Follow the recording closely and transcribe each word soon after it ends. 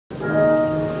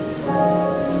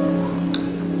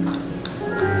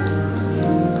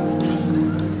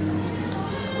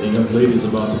lady is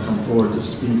about to come forward to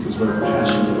speak who's very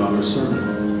passionate about her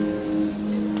sermon.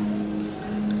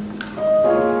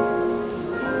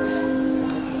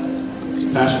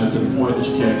 Passionate to the point that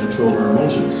you can't control her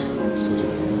emotions.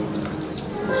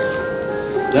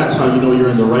 That's how you know you're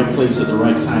in the right place at the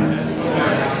right time.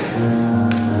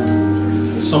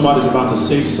 Somebody's about to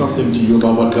say something to you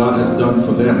about what God has done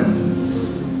for them,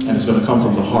 and it's going to come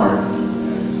from the heart.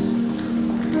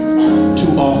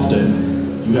 Too often,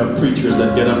 you have preachers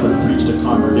that get up and preach to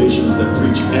congregations that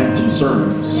preach empty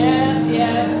sermons. Yes,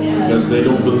 yes, yes. Because they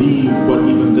don't believe what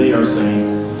even they are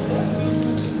saying.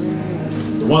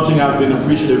 The one thing I've been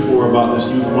appreciative for about this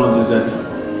Youth Month is that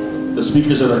the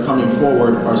speakers that are coming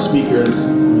forward are speakers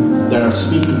that are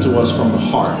speaking to us from the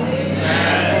heart.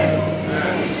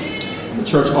 The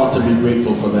church ought to be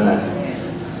grateful for that.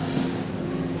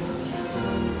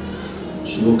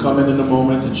 She will come in a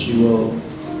moment and she will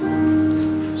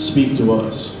speak to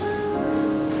us.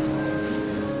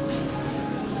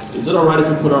 Is it all right if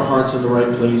we put our hearts in the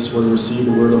right place for to receive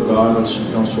the word of God as she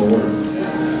comes forward?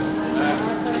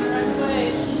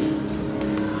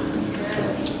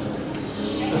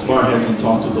 Let's bow our heads and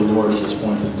talk to the Lord at this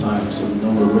point in time so we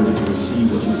know we're ready to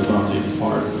receive what He's about to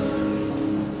impart.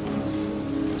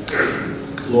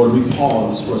 Lord, we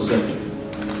pause for a second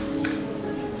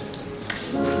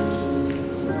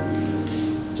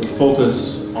to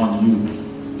focus on You.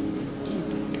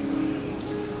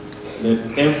 Let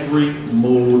every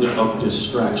mode of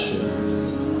distraction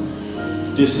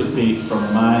dissipate from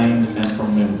mind and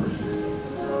from memory.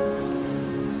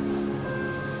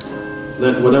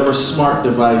 Let whatever smart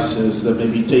devices that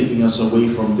may be taking us away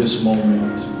from this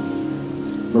moment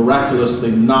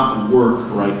miraculously not work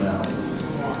right now.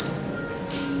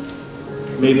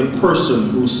 May the person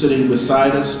who's sitting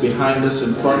beside us, behind us,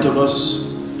 in front of us,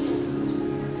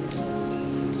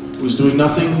 who's doing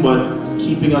nothing but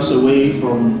keeping us away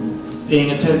from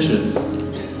paying attention,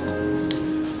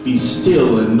 be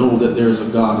still and know that there is a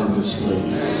God in this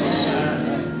place.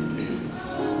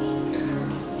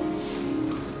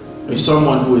 May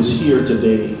someone who is here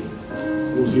today,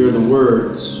 who will hear the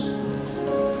words,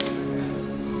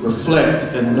 reflect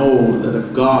and know that a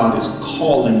God is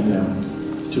calling them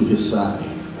to His side.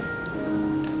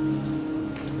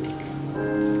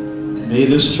 May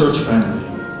this church family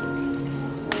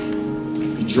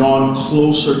be drawn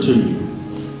closer to You,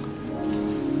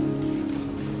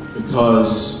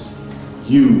 because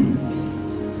You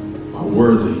are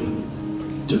worthy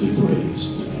to be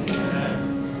praised.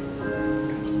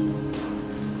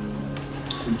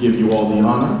 We give You all the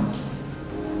honor,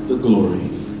 the glory.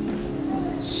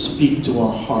 Speak to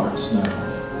our hearts now.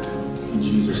 In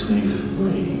Jesus' name we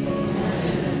pray.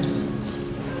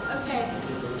 Okay.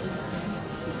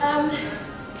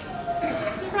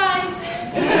 Surprise.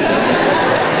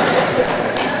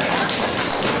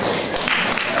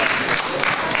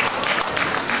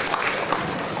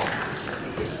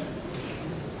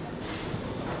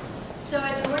 So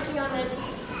I've been working on this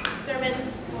sermon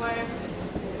for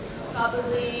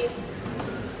probably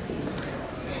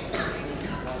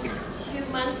 2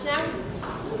 months now.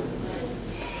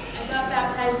 I got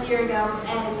baptized a year ago,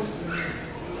 and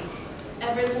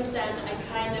ever since then,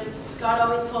 God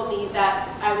always told me that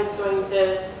I was going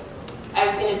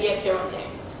to be up here one day.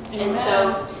 And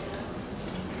so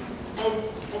I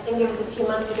think it was a few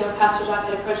months ago, Pastor Jacques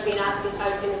had approached me and asked me if I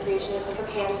was going to preach, and I was like,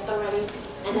 okay, I'm so ready.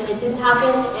 And then it didn't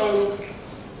happen, and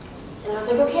I was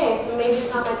like, okay, so maybe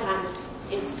it's not my time.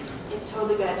 It's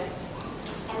totally good.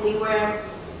 And we were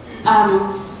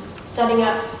setting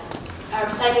up our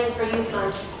planning for Youth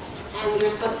Month, and we were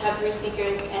supposed to have 3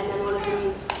 speakers, and then one of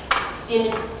them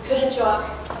couldn't show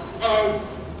up. And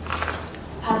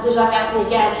Pastor Jacques asked me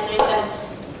again, and I said,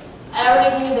 I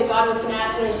already knew that God was going to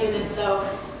ask me to do this, so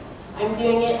I'm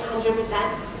doing it 100%.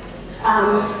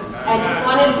 I just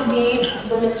wanted to be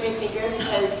the mystery speaker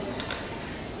because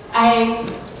I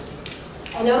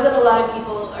know that a lot of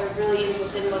people are really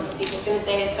interested in what the speaker's going to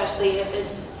say, especially if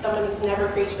it's someone who's never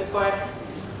preached before,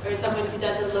 or someone who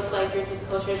doesn't look like your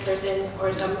typical church person,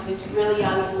 or someone who's really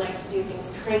young and likes to do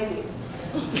things crazy.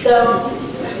 So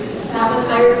that was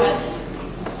my request.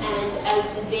 And as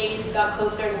the days got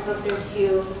closer and closer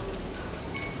to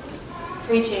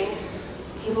preaching,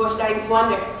 people were starting to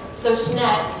wonder. So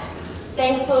Jeanette,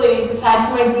 thankfully, decided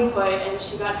my decoy, and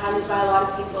she got hounded by a lot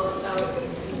of people. So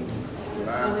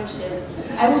oh, there she is.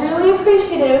 I'm really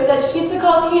appreciative that she took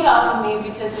all the heat off of me,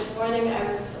 because this morning I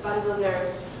was a bundle of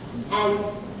nerves. And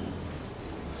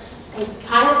I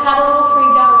kind of had a little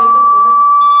freak out right before.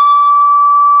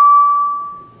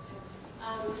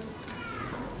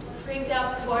 Freaked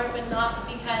out before, but not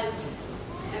because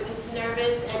I was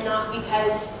nervous, and not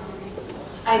because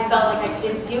I felt like I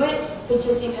couldn't do it, but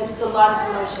just because it's a lot of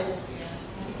emotion.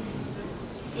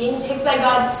 Being picked by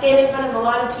God to stand in front of a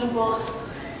lot of people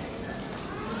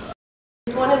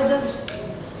is one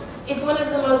of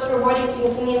the most rewarding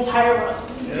things in the entire world.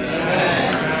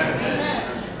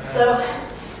 So,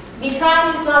 me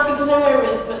crying is not because I'm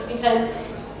nervous, but because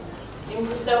I'm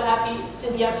just so happy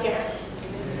to be up here.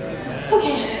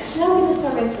 Okay, now I'm going to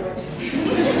start my sermon.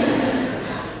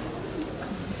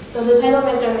 So the title of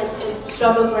my sermon is "The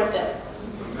Struggle's Worth It."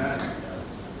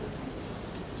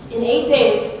 In 8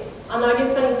 days, on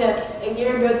August 25th, a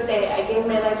year ago today, I gave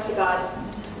my life to God.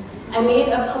 I made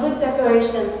a public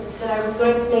declaration that I was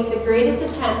going to make the greatest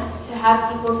attempt to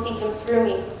have people see Him through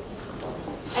me.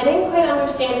 I didn't quite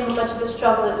understand how much of a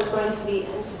struggle it was going to be,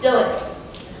 and still is.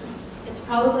 It's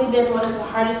probably been one of the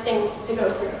hardest things to go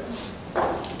through.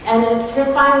 And as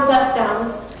terrifying as that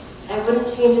sounds, I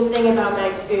wouldn't change a thing about my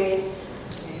experience.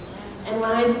 And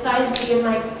when I decided to give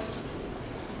I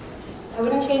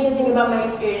wouldn't change a thing about my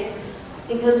experience,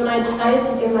 because when I decided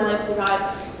to give my life to God,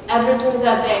 ever since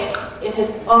that day, it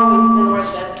has always been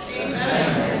worth it.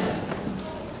 Amen.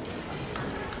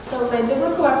 So my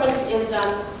biblical reference is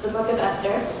the book of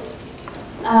Esther.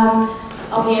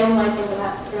 I'll be analyzing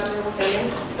that throughout the whole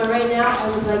sermon, but right now I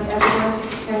would like everyone to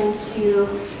turn to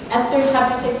Esther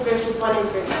chapter 6, verses 1 and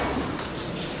 3.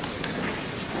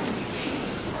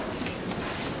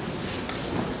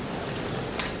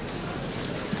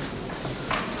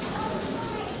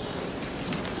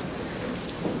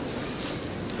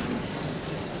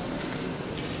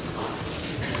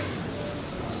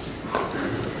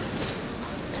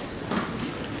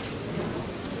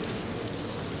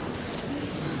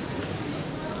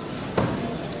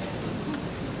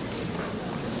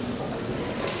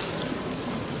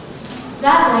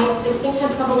 That night, the king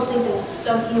had trouble sleeping,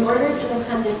 so he ordered an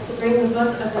attendant to bring the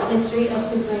book of the history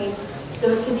of his reign, so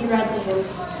it could be read to him.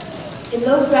 In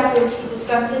those records, he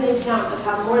discovered an account of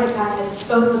how Mordecai had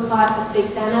exposed the plot of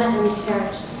Bigthana and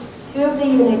Tarah, two of the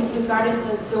eunuchs who guarded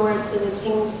the door to the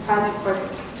king's private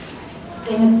quarters.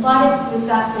 They had plotted to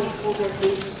assassinate King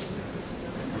Xerxes.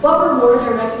 What reward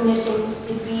or recognition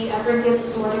did we ever give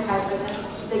to Mordecai for this?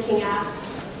 The king asked.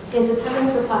 His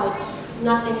attendant replied,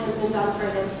 nothing has been done for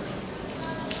him.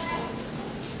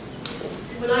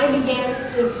 When I began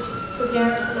to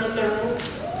prepare for my sermon,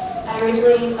 I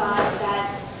originally thought that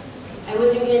I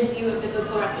wasn't going to do a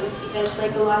biblical reference because,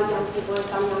 like a lot of young people or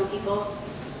some young people,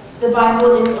 the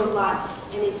Bible is a lot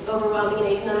and it's overwhelming and I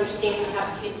didn't understand how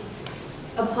it could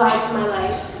apply to my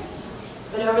life.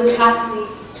 But over the past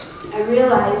week, I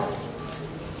realized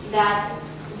that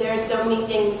there are so many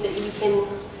things that you can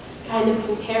kind of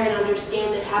compare and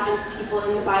understand that happen to people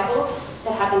in the Bible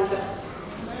that happen to us.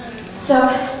 So,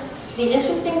 the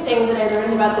interesting thing that I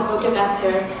learned about the book of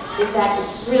Esther is that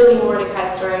it's really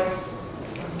Mordecai's story.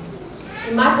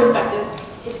 In my perspective,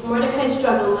 it's Mordecai's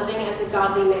struggle living as a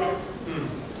godly man.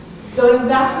 Going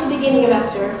back to the beginning of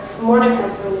Esther, from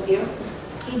Mordecai's point of view,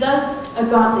 he does a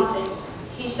godly thing.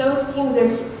 He shows King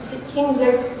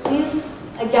Xerxes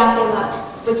agape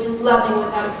love, which is loving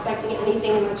without expecting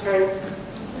anything in return.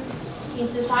 He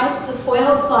decides to foil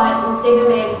a plot and save a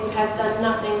man who has done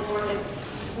nothing for him,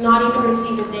 to not even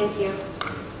receive a thank you.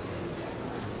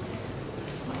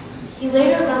 He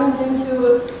later runs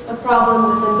into a problem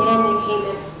with a man named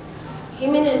Haman.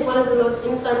 Haman is one of the most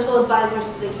influential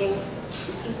advisors to the king.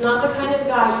 He's not the kind of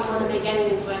guy you want to make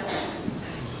enemies with.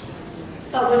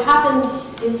 But what happens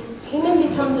is Haman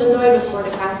becomes annoyed with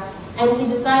Mordecai, and he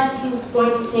decides that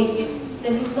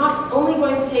he's not only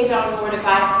going to take it out on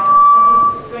Mordecai, but he's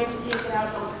going to take it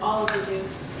out on all of the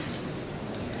Jews.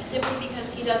 Simply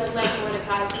because he doesn't like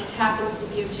Mordecai, who happens to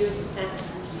be of Jewish descent.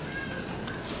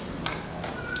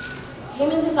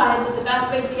 Haman decides that the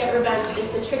best way to get revenge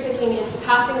is to trick the king into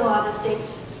passing a law that states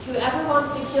whoever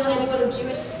wants to kill anyone of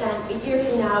Jewish descent a year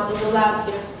from now is allowed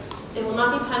to. They will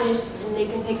not be punished, and they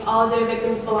can take all of their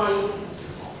victims' belongings,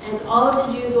 and all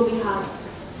of the Jews will be hung.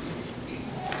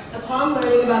 Upon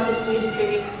learning about this new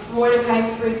decree,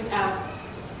 Mordecai freaks out.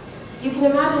 You can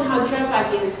imagine how terrified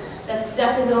he is that his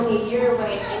death is only a year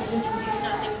away and he can do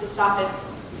nothing to stop it.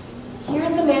 Here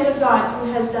is a man of God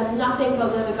who has done nothing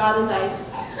but live a godly life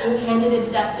and handed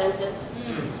a death sentence.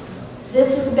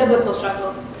 This is a biblical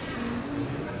struggle.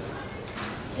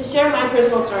 To share my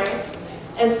personal story,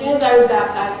 as soon as I was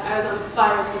baptized, I was on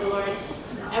fire for the Lord.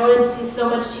 I wanted to see so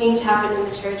much change happen in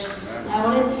the church. I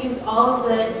wanted to use all of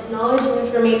the knowledge and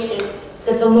information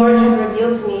that the Lord had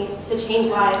revealed to me to change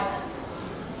lives,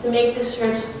 to make this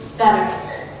church better.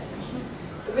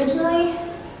 Originally,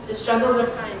 the struggles were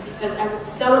fine because I was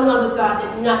so in love with God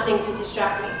that nothing could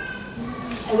distract me.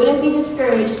 I wouldn't be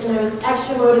discouraged, and I was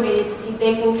extra motivated to see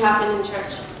big things happen in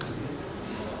church.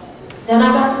 Then I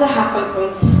got to the halfway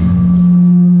point.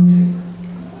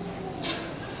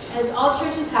 As all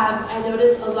churches have, I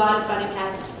noticed a lot of butting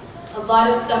heads, a lot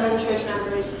of stubborn church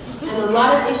members, and a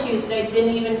lot of issues that I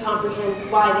didn't even comprehend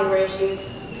why they were issues.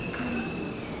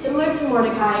 Similar to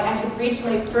Mordecai, I had reached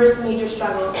my first major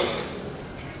struggle.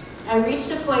 I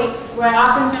reached a point where I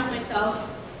often found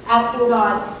myself asking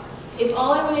God, if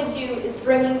all I want to do is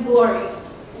bring you glory,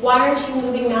 why aren't you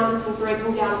moving mountains and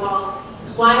breaking down walls?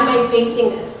 Why am I facing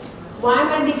this? Why am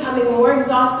I becoming more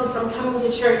exhausted from coming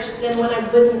to church than when I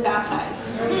wasn't baptized?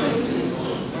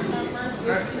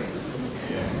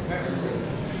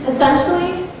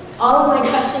 Essentially, all of my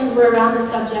questions were around the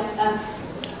subject of,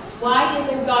 why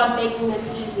isn't God making this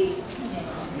easy?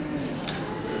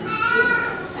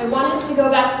 I wanted to go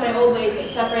back to my old ways of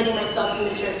separating myself from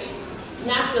the church.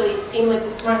 Naturally, it seemed like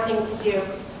the smart thing to do.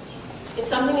 If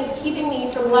something is keeping me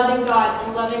from loving God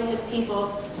and loving His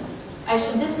people, I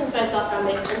should distance myself from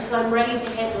it until I'm ready to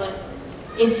handle it.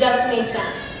 It just made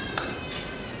sense.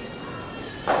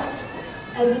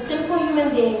 As a sinful human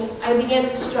being, I began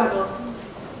to struggle.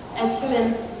 As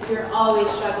humans, we're always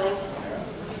struggling.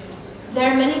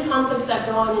 There are many conflicts that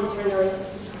go on internally.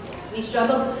 We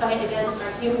struggle to fight against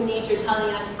our human nature telling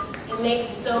us it makes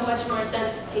so much more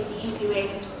sense to take the easy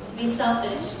way, to be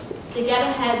selfish, to get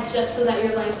ahead just so that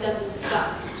your life doesn't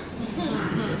suck.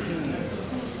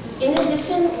 In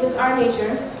addition, with our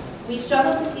nature, we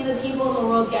struggle to see the people in the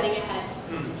world getting ahead.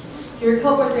 Your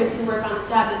coworkers who work on the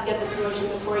Sabbath get the promotion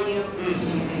before you.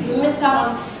 You miss out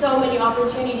on so many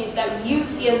opportunities that you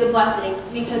see as a blessing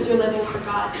because you're living for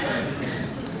God.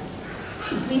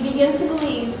 We begin to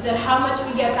believe that how much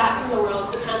we get back from the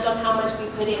world depends on how much we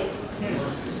put in.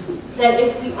 That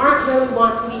if we aren't where we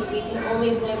want to be, we can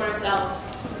only blame ourselves.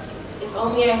 If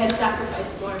only I had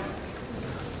sacrificed more.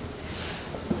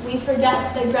 We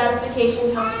forget that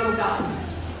gratification comes from God.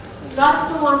 God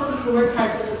still wants us to work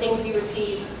hard for the things we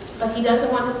receive, but He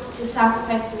doesn't want us to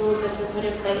sacrifice the rules that have been put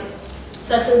in place,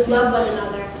 such as love one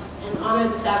another and honor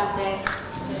the Sabbath day.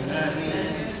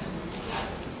 Amen.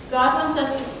 God wants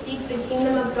us to seek the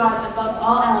kingdom of God above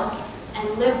all else and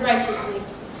live righteously,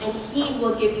 and He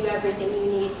will give you everything you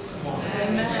need.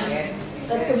 Amen.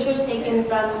 That scripture is taken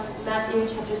from Matthew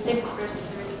chapter 6, verse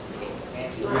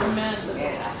 33. Amen.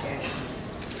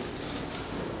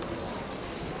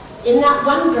 In that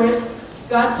one verse,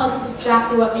 God tells us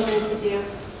exactly what we need to do.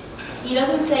 He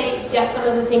doesn't say, get some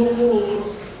of the things you need,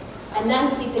 and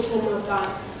then seek the kingdom of God,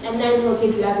 and then He'll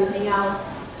give you everything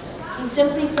else. He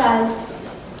simply says,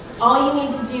 all you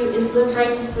need to do is live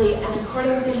righteously and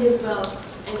according to His will,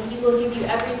 and He will give you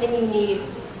everything you need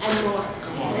and more.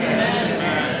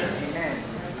 Amen.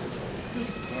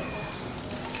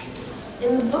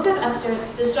 In the book of Esther,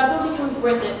 the struggle becomes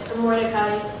worth it for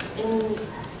Mordecai in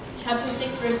chapter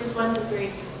 6, verses 1 to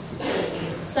 3.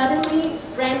 Suddenly,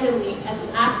 randomly, as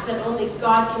an act that only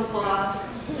God can pull off,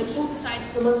 the king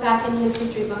decides to look back in his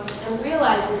history books and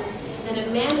realizes that a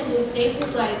man that has saved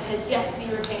his life has yet to be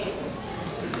repaid.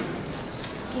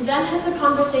 He then has a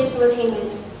conversation with Haman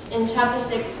in chapter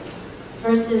 6,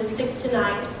 verses 6 to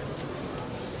 9.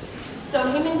 So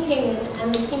Haman came in,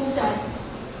 and the king said,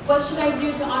 what should I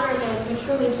do to honor a man who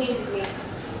truly pleases me?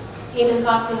 Haman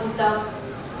thought to himself,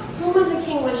 whom would the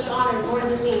king wish to honor more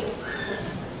than me?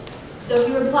 So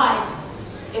he replied,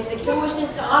 if the king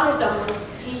wishes to honor someone,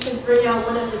 he should bring out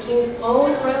one of the king's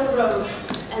own royal robes,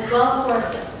 as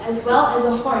well as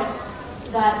a horse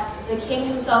that the king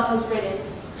himself has ridden,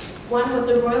 one with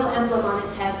the royal emblem on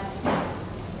its head.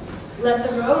 Let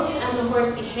the robes and the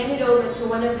horse be handed over to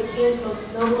one of the king's most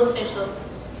noble officials,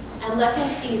 and let him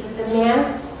see that the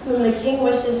man whom the king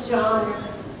wishes to honor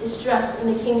is dressed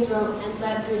in the king's robe and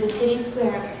led through the city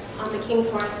square on the king's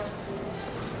horse.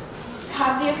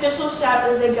 Have the officials shout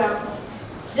as they go,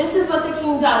 this is what the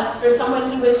king does for someone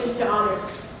he wishes to honor.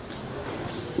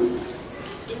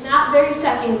 In that very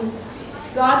second,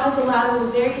 God was allowing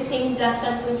the very same death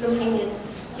sentence from Haman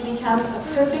to become a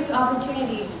perfect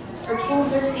opportunity for King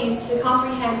Xerxes to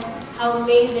comprehend how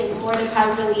amazing Mordecai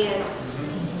really is.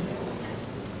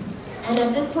 And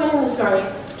at this point in the story,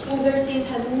 King Xerxes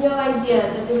has no idea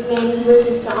that this man he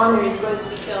wishes to honor is going to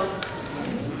be killed.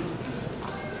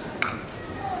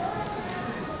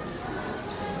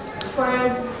 For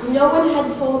no one had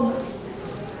told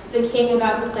the king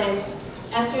about the plan.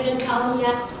 Esther didn't tell him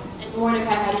yet, and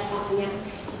Mordecai hadn't told him yet.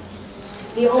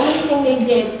 The only thing they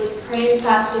did was pray and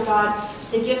fast to God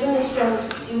to give them the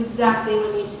strength to do exactly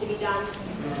what needs to be done.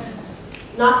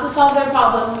 Not to solve their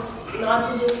problems, not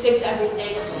to just fix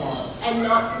everything, and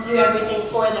not to do everything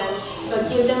for them, but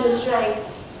give them the strength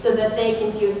so that they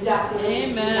can do exactly what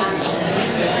needs to be done.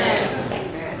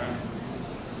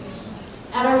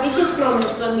 At our weakest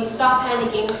moments, when we stop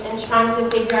panicking and trying to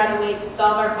figure out a way to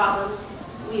solve our problems,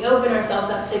 we open ourselves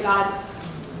up to God.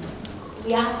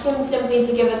 We ask Him simply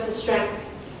to give us the strength,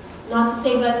 not to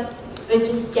save us, but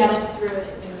just get us through it.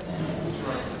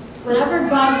 Whenever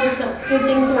God does some good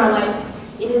things in our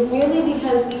life, it is merely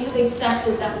because we have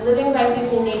accepted that living by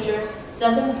human nature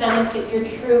doesn't benefit your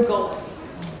true goals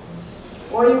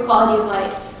or your quality of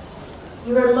life.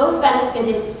 You are most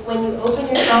benefited when you open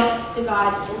yourself to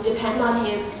God and depend on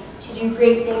Him to do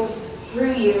great things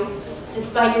through you,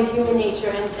 despite your human nature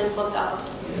and sinful self.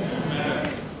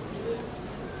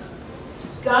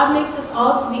 God makes us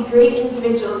all to be great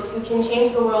individuals who can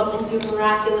change the world and do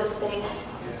miraculous things.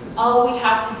 All we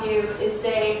have to do is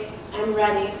say, I'm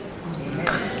ready.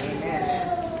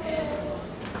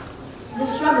 The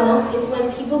struggle is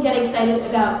when people get excited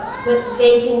about what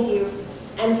they can do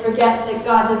and forget that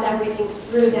God does everything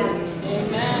through them.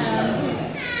 Amen.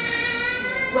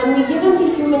 When we give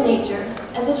into human nature,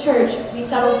 as a church, we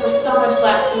settle for so much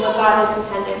less than what God has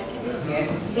intended.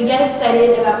 Yes. We get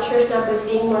excited about church members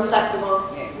being more flexible,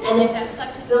 and if that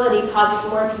flexibility causes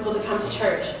more people to come to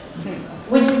church,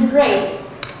 which is great,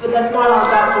 but that's not all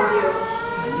God can do.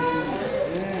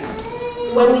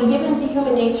 When we give into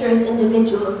human nature as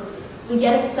individuals, we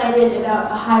get excited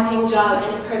about a high-paying job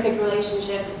and a perfect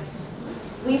relationship.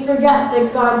 We forget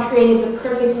that God created the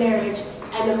perfect marriage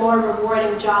and a more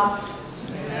rewarding job.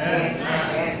 Yes.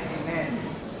 Yes. Amen.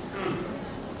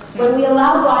 When we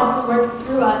allow God to work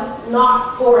through us,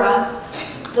 not for us,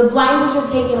 the blinders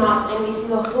are taken off and we see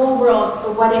the whole world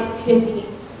for what it could be.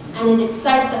 And it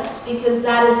excites us because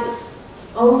that is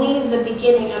only the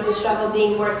beginning of the struggle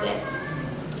being worth it.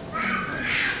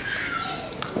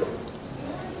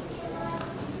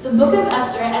 The book of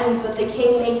Esther ends with the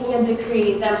king making a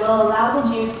decree that will allow the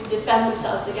Jews to defend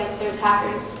themselves against their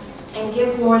attackers and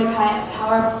gives Mordecai a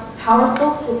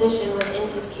powerful position within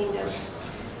his kingdom.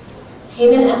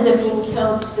 Haman ends up being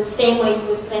killed the same way he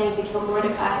was planning to kill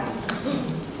Mordecai.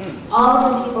 All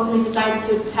of the people who decided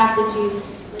to attack the Jews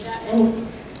without any...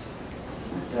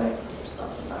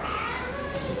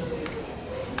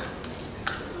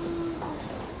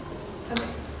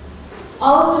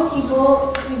 All of the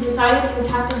people who decided to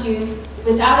attack the Jews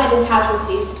without any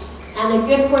casualties, and a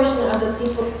good portion of the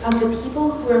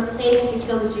people who were planning to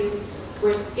kill the Jews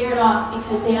were scared off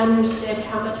because they understood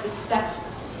how much respect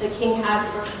the king had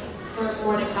for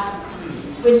Mordecai,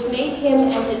 which made him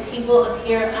and his people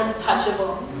appear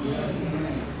untouchable.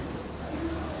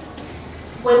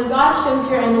 When God shows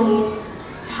your enemies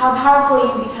how powerful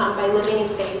you become by living in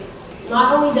faith,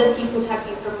 not only does He protect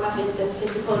you from weapons and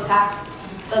physical attacks,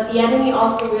 but the enemy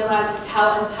also realizes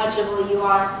how untouchable you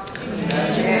are.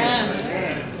 Amen.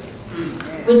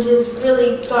 Which is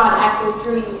really God acting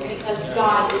through you because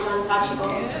God is untouchable.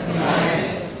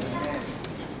 Amen.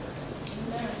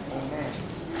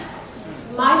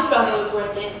 My struggle is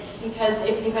worth it because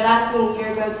if you had asked me a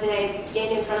year ago today to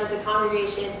stand in front of the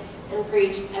congregation and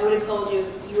preach, I would have told you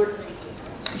you were crazy.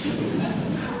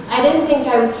 I didn't think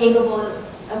I was capable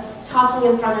of talking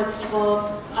in front of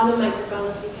people on a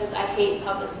microphone because I hate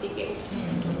public speaking.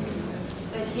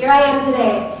 But here I am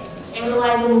today,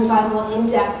 analyzing the Bible in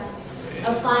depth,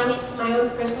 applying it to my own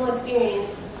personal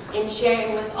experience, and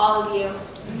sharing with all of you.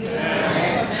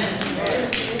 Amen.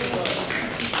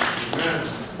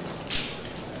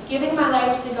 Giving my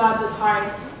life to God was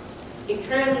hard. It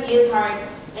currently is hard,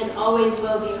 and always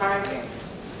will be hard.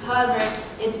 However,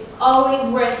 it's always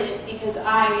worth it because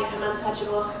I am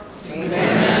untouchable.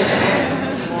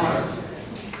 Amen.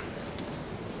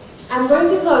 I'm going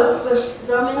to close with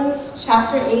Romans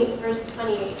chapter 8, verse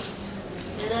 28.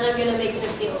 And then I'm going to make an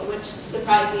appeal, which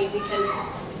surprised me because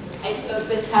I spoke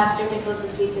with Pastor Nichols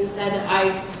this week and said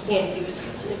I can't do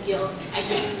an appeal. I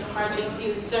can hardly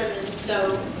do the sermon,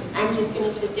 so I'm just going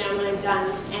to sit down when I'm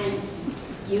done and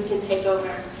you can take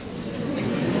over.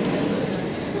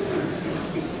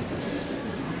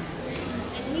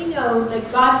 We know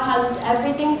that God causes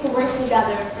everything to work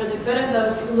together for the good of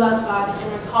those who love God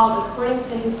and are called according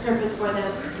to His purpose for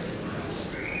them.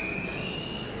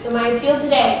 So my appeal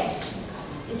today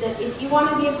is that if you want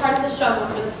to be a part of the struggle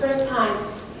for the first time,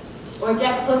 or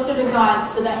get closer to God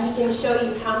so that He can show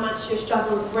you how much your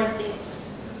struggle is worth it,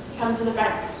 come to the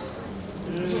front.